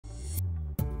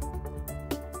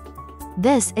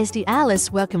This is the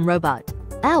Alice Welcome Robot.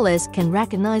 Alice can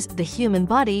recognize the human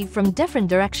body from different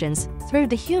directions through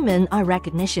the human eye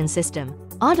recognition system,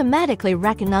 automatically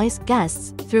recognize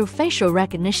guests through facial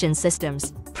recognition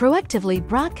systems, proactively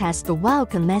broadcast the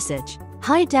welcome message,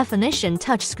 high-definition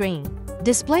touchscreen,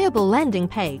 displayable landing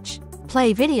page,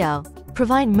 play video,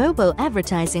 provide mobile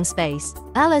advertising space.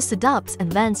 Alice adopts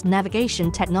advanced navigation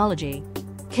technology,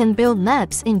 can build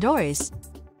maps indoors.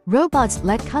 Robots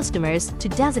lead customers to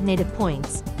designated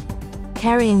points,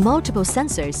 carrying multiple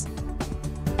sensors,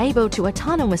 able to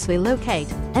autonomously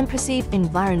locate and perceive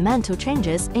environmental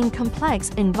changes in complex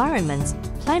environments,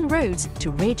 plan routes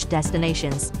to reach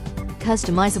destinations.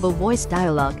 Customizable voice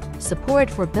dialogue, support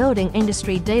for building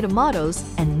industry data models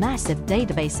and massive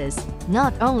databases.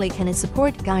 Not only can it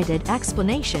support guided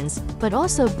explanations, but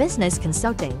also business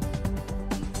consulting.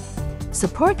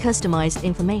 Support customized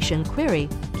information query,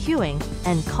 queuing,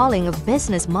 and calling of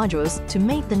business modules to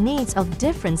meet the needs of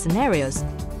different scenarios.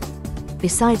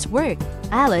 Besides work,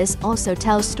 Alice also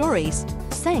tells stories,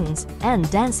 sings, and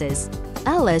dances.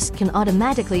 Alice can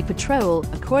automatically patrol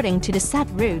according to the set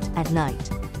route at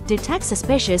night, detect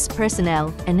suspicious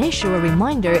personnel, and issue a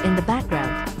reminder in the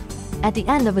background. At the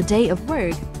end of a day of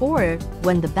work, or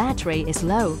when the battery is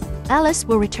low, Alice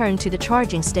will return to the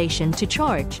charging station to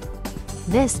charge.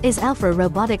 This is Alpha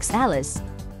Robotics Alice.